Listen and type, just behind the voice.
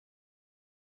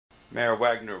Mayor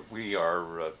Wagner, we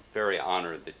are very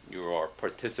honored that you are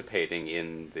participating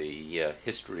in the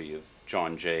History of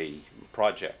John Jay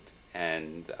project.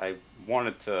 And I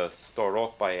wanted to start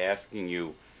off by asking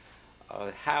you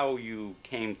how you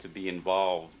came to be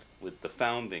involved with the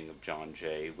founding of John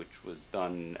Jay, which was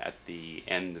done at the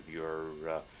end of your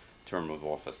term of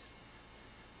office.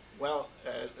 Well,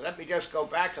 let me just go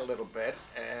back a little bit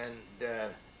and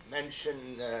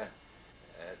mention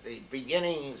the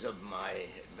beginnings of my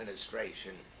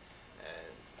administration.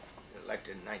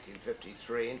 Elected in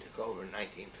 1953 and took over in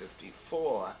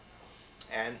 1954.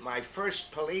 And my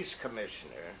first police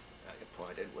commissioner I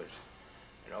appointed was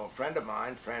an old friend of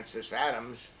mine, Francis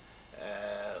Adams,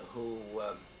 who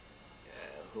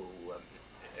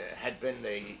had been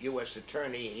the U.S.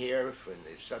 attorney here in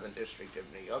the Southern District of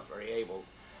New York, very able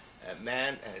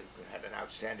man, had an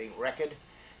outstanding record,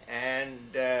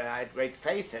 and I had great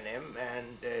faith in him,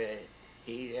 and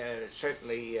he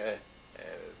certainly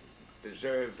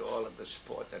deserved all of the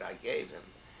support that I gave him.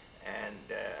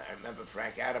 And I remember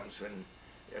Frank Adams, when,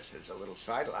 just as a little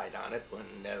sidelight on it, when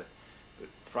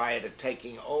prior to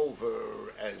taking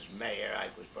over as mayor, I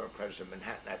was borough president of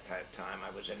Manhattan at that time,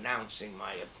 I was announcing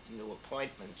my new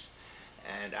appointments,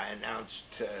 and I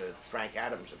announced Frank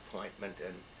Adams' appointment,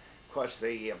 and of course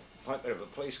the appointment of a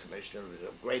police commissioner was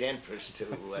of great interest to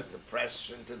the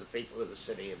press and to the people of the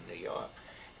city of New York,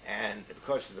 and of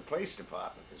course to the police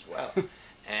department as well.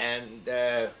 And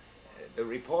the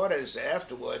reporters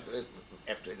afterward,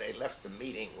 after they left the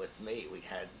meeting with me, we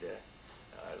had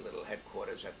our little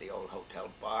headquarters at the old Hotel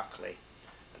Berkeley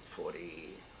at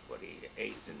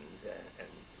 48th and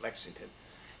Lexington.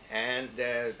 And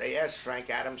they asked Frank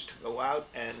Adams to go out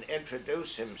and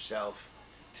introduce himself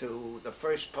to the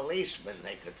first policeman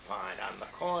they could find on the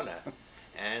corner.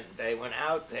 And they went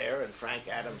out there, and Frank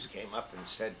Adams came up and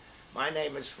said, "My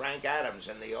name is Frank Adams,"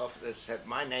 and the officer said,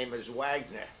 "My name is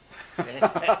Wagner." That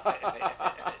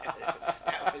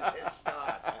was his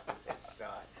start. That was his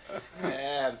start.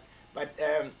 But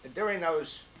during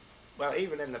those, well,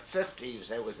 even in the 50s,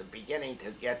 there was a beginning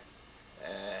to get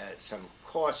some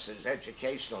courses,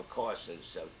 educational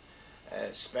courses of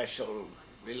special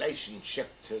relationship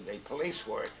to the police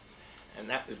work, and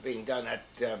that was being done at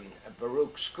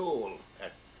Baruch School,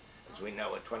 as we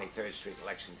know, at 23rd Street,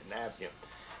 Lexington Avenue.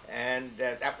 And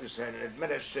that was an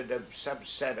administrative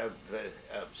subset of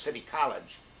City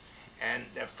College. And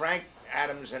Frank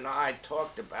Adams and I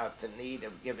talked about the need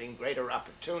of giving greater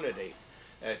opportunity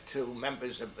to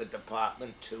members of the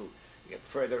department to get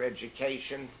further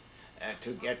education,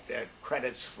 to get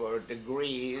credits for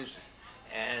degrees,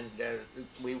 and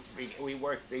we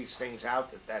worked these things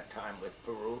out at that time with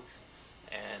Baruch.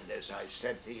 And as I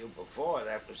said to you before,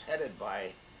 that was headed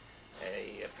by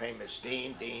a famous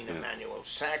dean, Dean Emanuel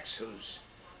Sachs, whose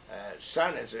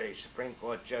son is a Supreme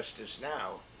Court justice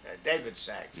now, David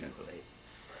Sachs, I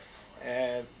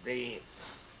believe. The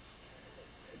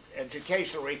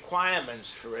educational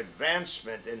requirements for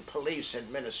advancement in police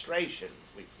administration,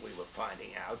 we were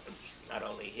finding out, not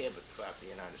only here but throughout the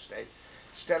United States,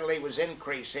 steadily was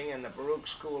increasing, and the Baruch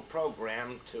School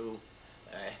program to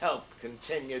help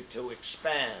continue to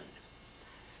expand.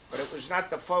 But it was not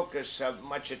the focus of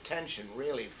much attention,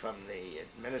 really, from the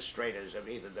administrators of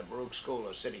either the Baruch School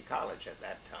or City College at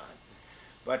that time.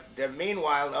 But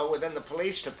meanwhile, though, within the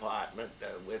police department,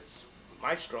 with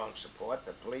my strong support,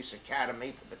 the police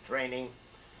academy for the training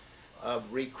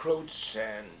of recruits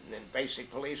and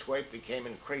basic police work became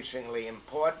increasingly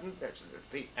important,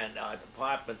 and our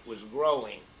department was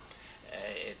growing.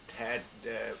 It had,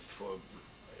 for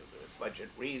budget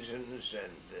reasons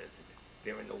and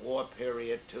during the war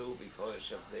period too,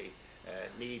 because of the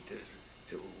need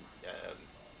to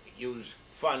use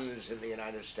funds in the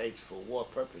United States for war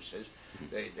purposes,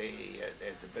 there's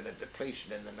been a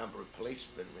depletion in the number of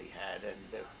policemen we had,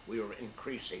 and we were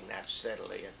increasing that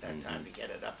steadily at that time to get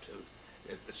it up to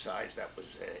the size that was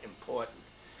important.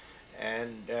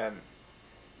 And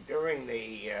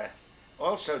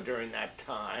also during that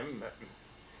time,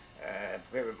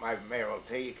 my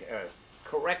mayoralty,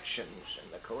 corrections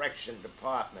and the correction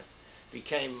department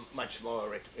became much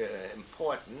more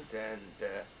important, and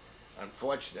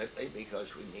unfortunately,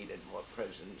 because we needed more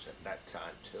prisons at that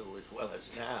time too, as well as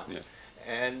now. Yes.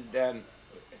 And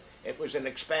it was an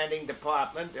expanding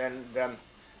department, and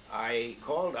I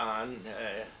called on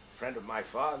a friend of my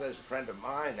father's, a friend of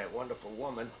mine, a wonderful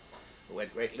woman who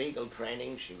had great legal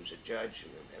training. She was a judge,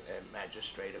 a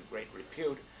magistrate of great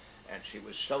repute, and she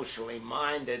was socially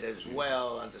minded as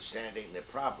well, understanding the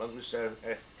problems,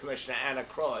 Commissioner Anna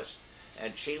Cross.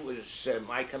 And she was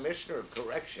my commissioner of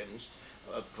corrections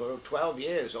for 12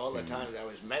 years, all the time that I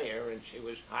was mayor, and she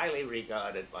was highly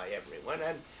regarded by everyone,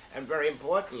 and very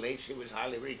importantly, she was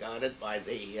highly regarded by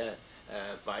the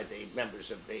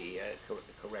members of the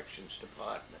corrections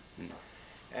department.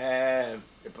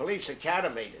 The police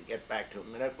academy, to get back to a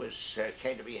minute,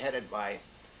 came to be headed by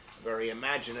a very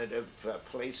imaginative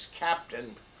police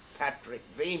captain, Patrick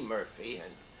V. Murphy,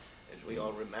 and as we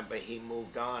all remember, he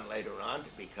moved on later on to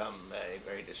become a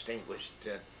very distinguished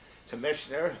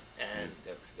commissioner and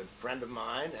a good friend of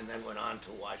mine, and then went on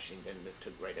to Washington to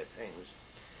greater things.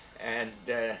 And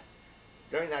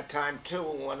during that time, too,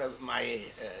 one of my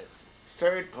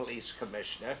third police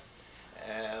commissioner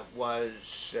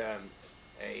was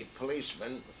a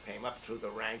policeman who came up through the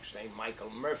ranks named Michael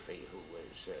Murphy, who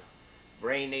was a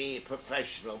brainy,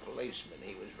 professional policeman.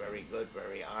 He was very good,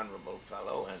 very honorable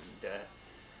fellow,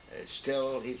 and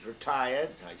still, he's retired.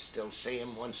 I still see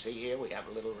him once a year. We have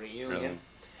a little reunion. Really?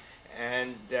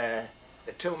 And the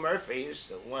two Murphys,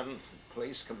 the one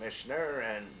police commissioner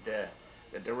and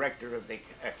the director of the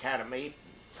academy,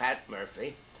 Pat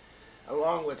Murphy,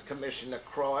 along with Commissioner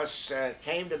Cross,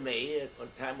 came to me at one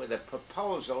time with a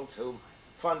proposal to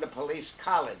fund a police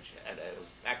college at a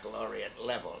baccalaureate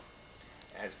level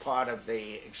as part of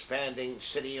the expanding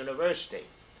city university.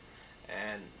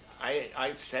 And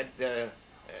I said,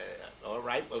 all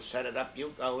right, we'll set it up.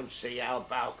 You go and see Al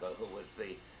Bowker, who was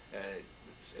the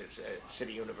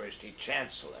City University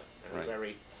Chancellor, and right. a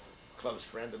very close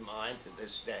friend of mine to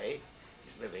this day.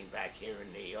 He's living back here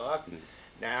in New York.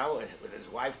 Now, with his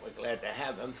wife, we're glad to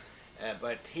have him.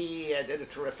 But he did a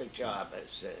terrific job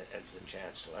as the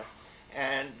Chancellor.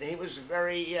 And he was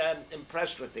very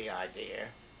impressed with the idea.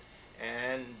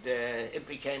 And it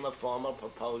became a formal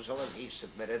proposal, and he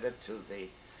submitted it to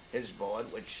his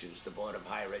board, which is the Board of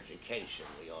Higher Education,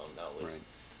 we all know, Right.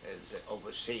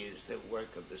 Oversees the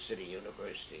work of the City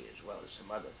University as well as some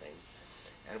other things.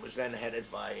 And it was then headed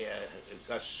by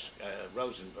Gustav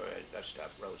Rosenberg,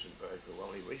 who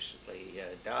only recently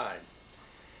died.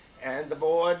 And the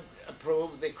board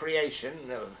approved the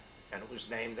creation of, and it was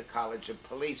named the College of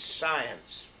Police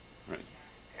Science. Right.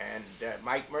 And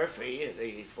Mike Murphy,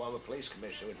 the former police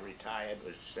commissioner who retired,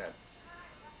 was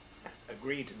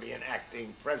agreed to be an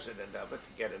acting president of it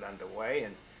to get it underway.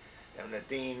 And the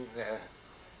dean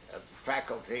of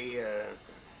faculty,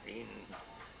 Dean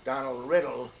Donald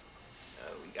Riddle,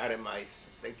 we got him, I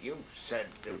think you said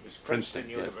it was Princeton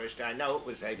University. Yes. I know it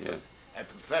was a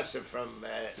professor from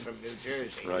New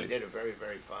Jersey. Right. He did a very,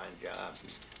 very fine job.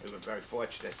 We were very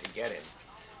fortunate to get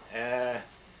him.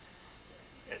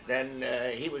 Then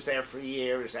he was there for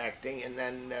years acting, and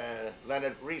then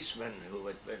Leonard Reisman, who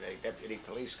had been a deputy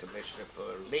police commissioner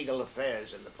for legal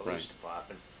affairs in the police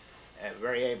department, a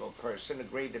very able person,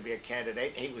 agreed to be a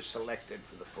candidate. He was selected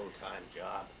for the full-time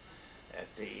job at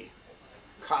the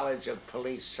College of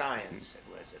Police Science, it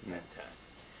was at that time.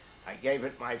 I gave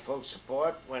it my full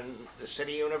support when the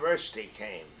City University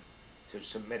came to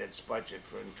submit its budget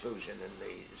for inclusion in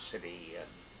the city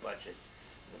budget.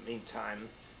 In the meantime,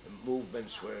 the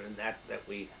movements were in that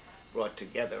we brought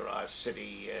together our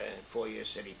city, four-year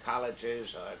city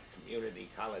colleges, our community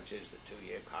colleges, the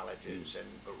two-year colleges, and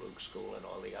Baruch School and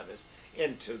all the others,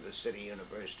 into the City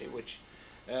University, which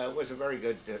was a very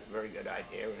good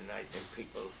idea, and I think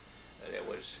people, there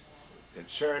was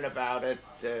concern about it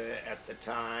at the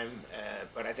time,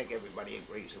 but I think everybody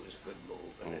agrees it was a good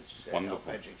move, and it's helped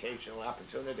educational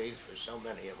opportunities for so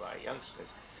many of our youngsters.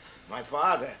 My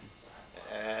father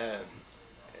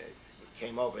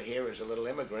came over here as a little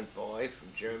immigrant boy from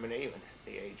Germany at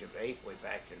the age of 8, way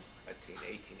back in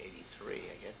 1883,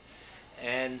 I guess.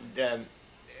 And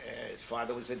his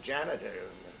father was a janitor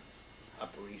on the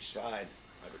Upper East Side,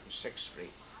 106th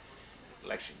Street,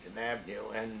 Lexington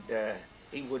Avenue, and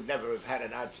he would never have had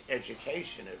an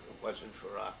education if it wasn't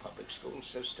for our public school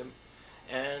system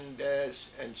and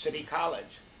City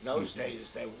College. In those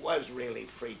days, there was really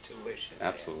free tuition.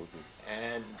 Absolutely.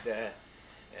 There. And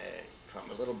from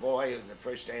a little boy in the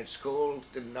first day in school,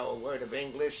 didn't know a word of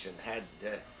English, and had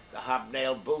the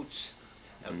hobnail boots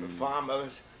of the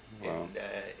farmers in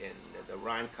the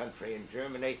Rhine country in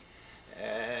Germany.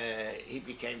 He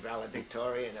became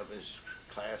valedictorian of his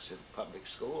class in public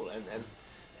school, and then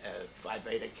Phi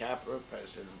Beta Kappa,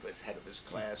 president, head of his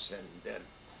class,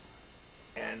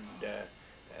 and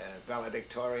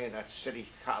valedictorian at City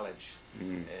College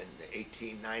in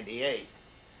 1898.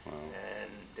 Wow.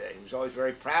 And he was always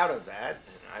very proud of that,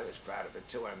 and I was proud of it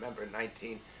too. I remember in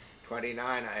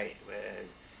 1929 I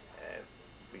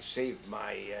received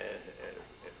my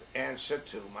answer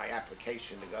to my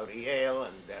application to go to Yale,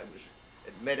 and I was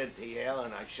admitted to Yale,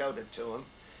 and I showed it to him.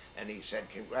 And he said,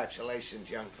 "Congratulations,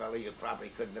 young fellow, you probably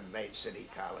couldn't have made City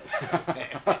College." And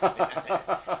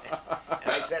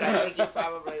I said, "I think you're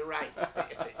probably right."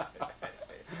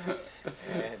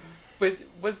 And But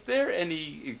was there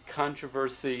any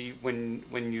controversy when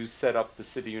you set up the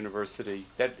City University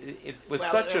that it was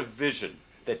well, such a vision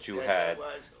that you there had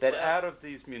was, that well, out of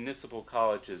these municipal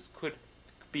colleges could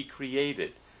be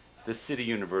created the City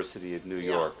University of New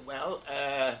yeah, York? well,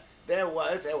 there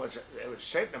was a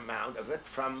certain amount of it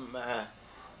from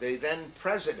the then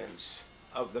presidents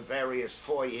of the various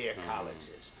four-year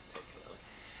colleges, particularly.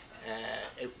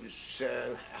 It was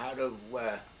how to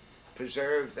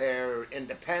preserve their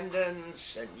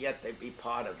independence, and yet they be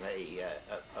part of a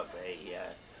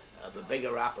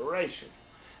bigger operation.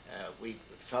 We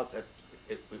felt that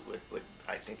we would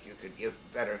I think you could give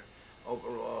better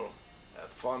overall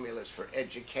formulas for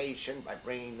education by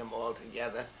bringing them all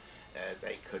together.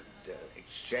 They could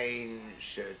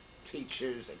exchange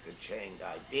teachers, they could change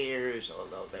ideas,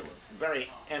 although they were very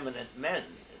eminent men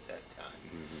at that time.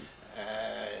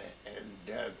 And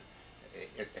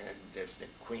there's been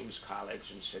Queens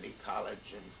College and City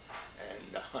College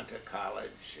and Hunter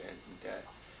College, and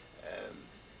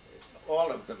all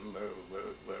of them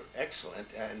were excellent.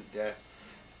 And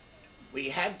we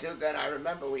had to, then I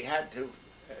remember we had to,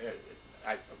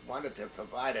 I wanted to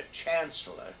provide a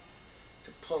chancellor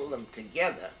to pull them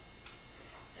together.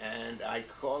 And I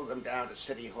called them down to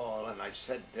City Hall and I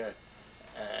said,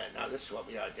 now this is what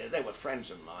we did. They were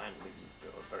friends of mine. They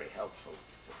were very helpful.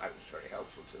 I was very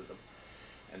helpful to them,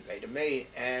 and they to me.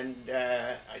 And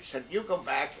I said, you go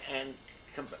back and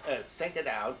think it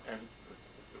out,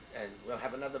 and we'll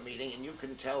have another meeting, and you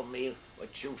can tell me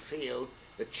what you feel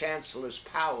the chancellor's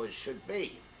powers should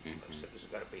be. So there's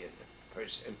got to be a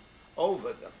person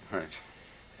over them. Right.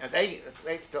 And they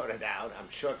thought it out, I'm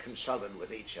sure consulted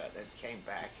with each other, came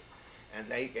back, and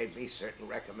they gave me certain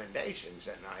recommendations.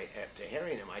 And after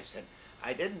hearing them, I said,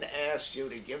 I didn't ask you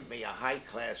to give me a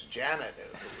high-class janitor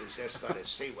who was just going to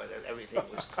see whether everything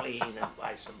was clean and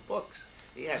buy some books.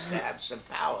 He has to have some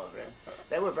power. And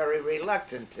they were very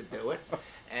reluctant to do it.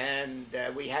 And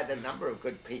we had a number of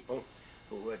good people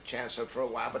who were chancellor for a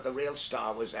while, but the real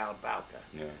star was Al Bowker.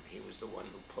 Yeah. He was the one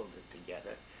who pulled it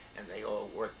together, and they all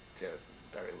worked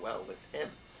very well with him.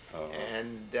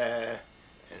 And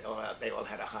they all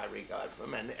had a high regard for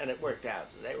him, and it worked out.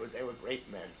 They were great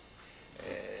men.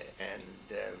 A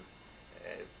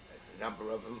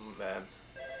number of them,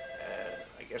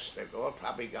 I guess they're all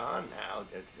probably gone now.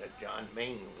 John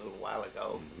Ming, a little while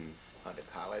ago, from Hunter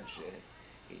College,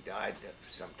 he died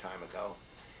some time ago.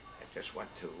 I just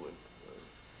went to,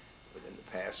 within the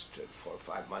past 4 or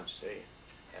 5 months, a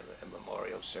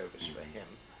memorial service for him.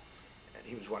 And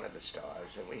he was one of the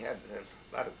stars. And we had a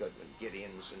lot of good ones,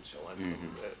 Gideons and so on,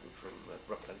 from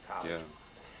Brooklyn College.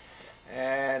 Yeah.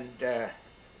 And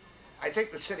I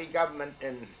think the city government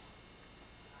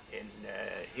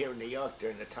here in New York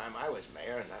during the time I was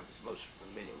mayor, and I was most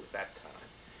familiar with that time,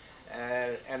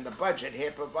 and the budget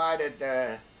here provided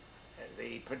the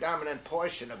predominant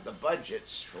portion of the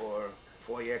budgets for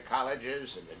four-year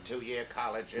colleges and the two-year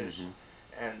colleges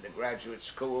and the graduate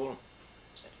school.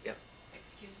 Yep.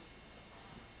 Excuse me.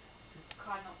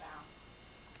 Cardinal Bow.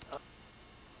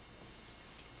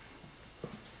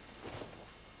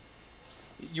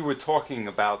 You were talking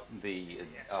about the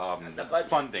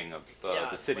funding of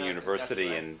the City well, University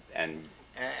right. And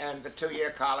the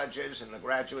two-year colleges and the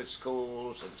graduate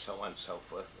schools and so on and so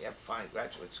forth. We have fine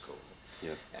graduate schools.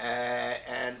 Yes.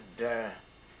 And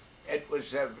it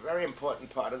was a very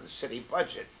important part of the city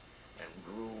budget and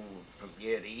grew from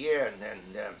year to year. And then,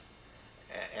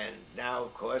 and now,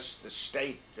 of course, the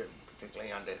state,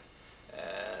 particularly under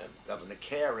Governor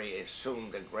Carey,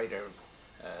 assumed a greater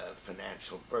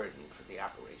financial burden for the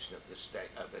operation of the state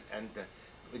of it, and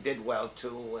we did well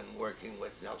too in working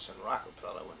with Nelson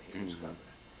Rockefeller when he was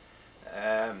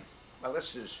governor. Well,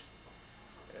 this is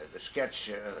the sketch,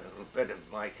 a little bit of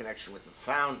my connection with the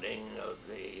founding of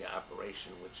the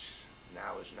operation, which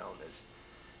now is known as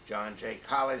John Jay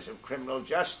College of Criminal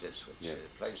Justice, which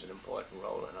plays an important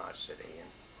role in our city. And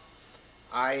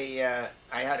I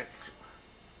had a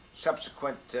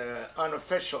subsequent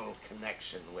unofficial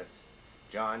connection with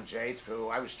John Jay through,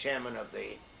 I was chairman of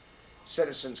the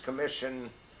Citizens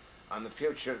Commission on the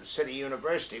Future of the City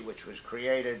University, which was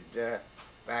created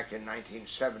back in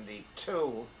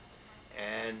 1972,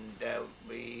 and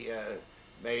we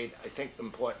made, I think,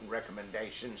 important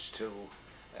recommendations to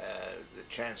the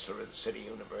Chancellor of the City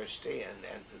University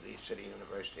and to the City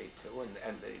University too,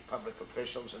 and the public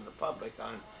officials and the public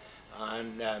on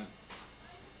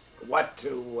what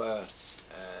to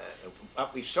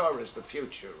what we saw as the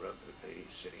future of the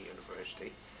City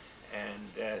University.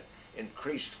 and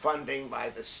increased funding by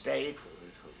the state, who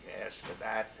asked for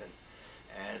that,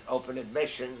 and open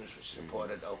admissions, we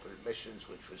supported open admissions,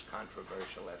 which was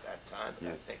controversial at that time, but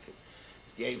I think it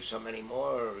gave so many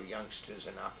more youngsters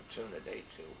an opportunity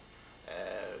to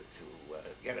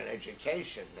get an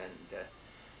education, and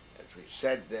as we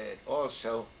said, it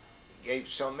also gave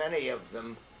so many of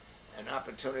them an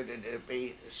opportunity to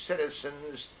be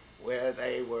citizens where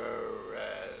they were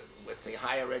with the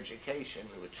higher education,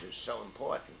 which is so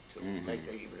important to make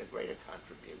even a greater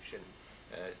contribution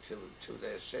to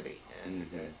their city. And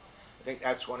I think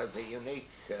that's one of the unique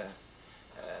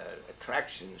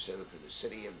attractions of the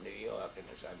city of New York. And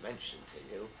as I mentioned to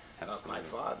you, my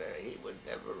father, he would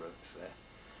never have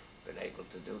been able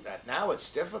to do that. Now it's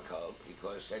difficult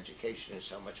because education is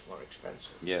so much more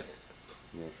expensive. Yes.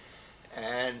 Yes.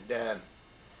 And the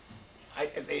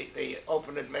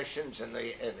open admissions and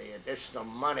the additional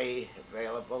money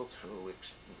available for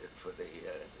the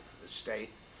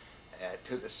state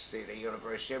to the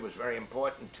university was very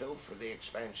important too for the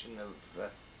expansion of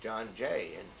John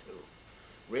Jay into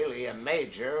really a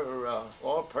major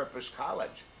all-purpose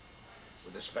college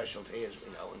with a specialty, as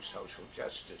we know, in social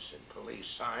justice and police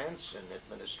science and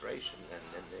administration and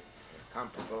in the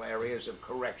comparable areas of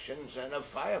corrections and of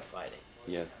firefighting.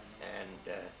 Yes. And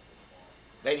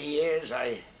later years,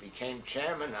 I became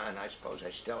chairman, and I suppose I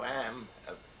still am,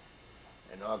 of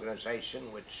an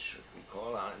organization which we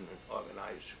call on and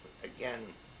organize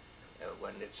again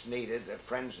when it's needed, the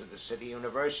Friends of the City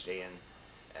University, and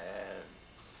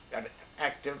got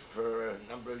active for a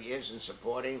number of years in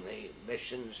supporting the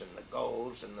missions and the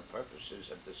goals and the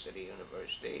purposes of the City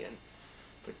University, and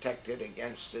protected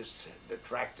against its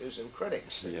detractors and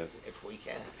critics, if we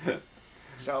can.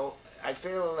 So I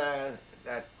feel that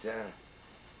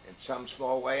in some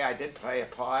small way I did play a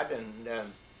part in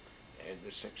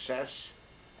the success,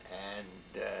 and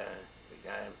we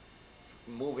got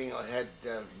moving ahead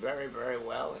very, very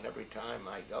well, and every time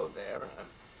I go there, I'm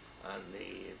on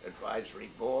the advisory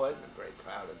board. I'm very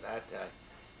proud of that. I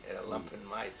get a lump in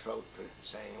my throat for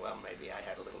saying, well, maybe I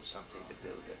had a little something to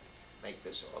do to make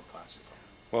this all possible.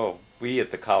 Well, we at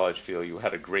the college feel you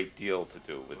had a great deal to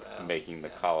do with making the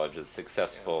college as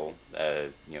successful,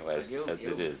 as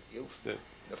it is.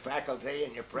 The faculty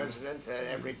and your president,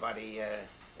 everybody,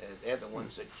 they're the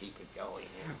ones that keep it going,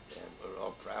 and we're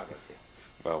all proud of you.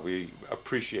 Well, we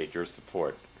appreciate your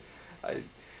support.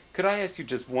 Could I ask you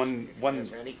just one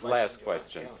last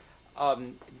question?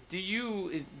 Do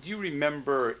you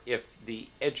remember if the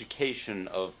education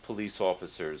of police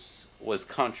officers was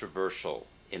controversial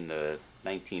in the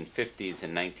 1950s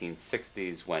and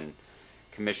 1960s when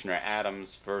Commissioner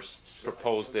Adams first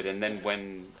proposed it, and then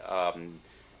when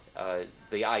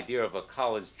the idea of a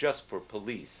college just for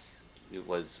police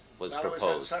was proposed? It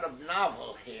was sort of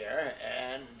novel here,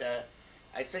 and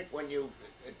I think when you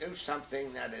do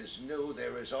something that is new,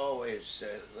 there is always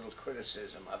a little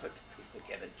criticism of it. People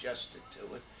get adjusted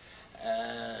to it.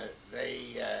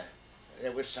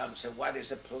 There was some said, why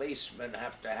does a policeman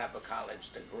have to have a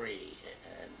college degree?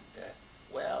 And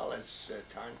well, as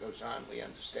time goes on, we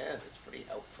understand it's pretty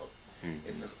helpful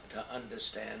to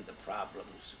understand the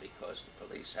problems, because the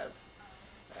police have,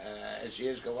 as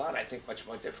years go on, I think much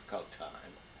more difficult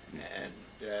time. And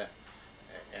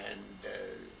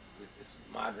with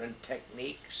modern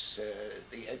techniques,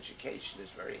 the education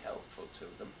is very helpful to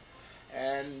them.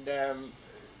 And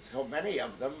so many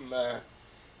of them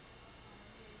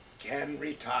can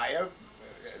retire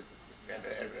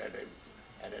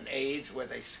at an age where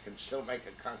they can still make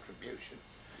a contribution.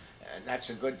 And that's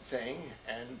a good thing.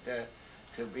 And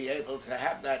to be able to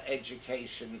have that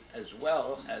education as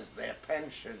well as their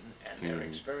pension and their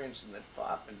experience in the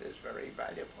department is very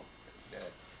valuable.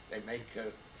 They make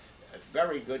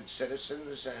very good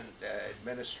citizens and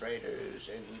administrators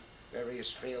in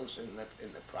various fields in the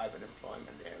private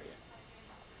employment area.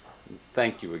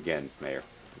 Thank you again, Mayor.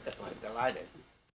 I'm delighted.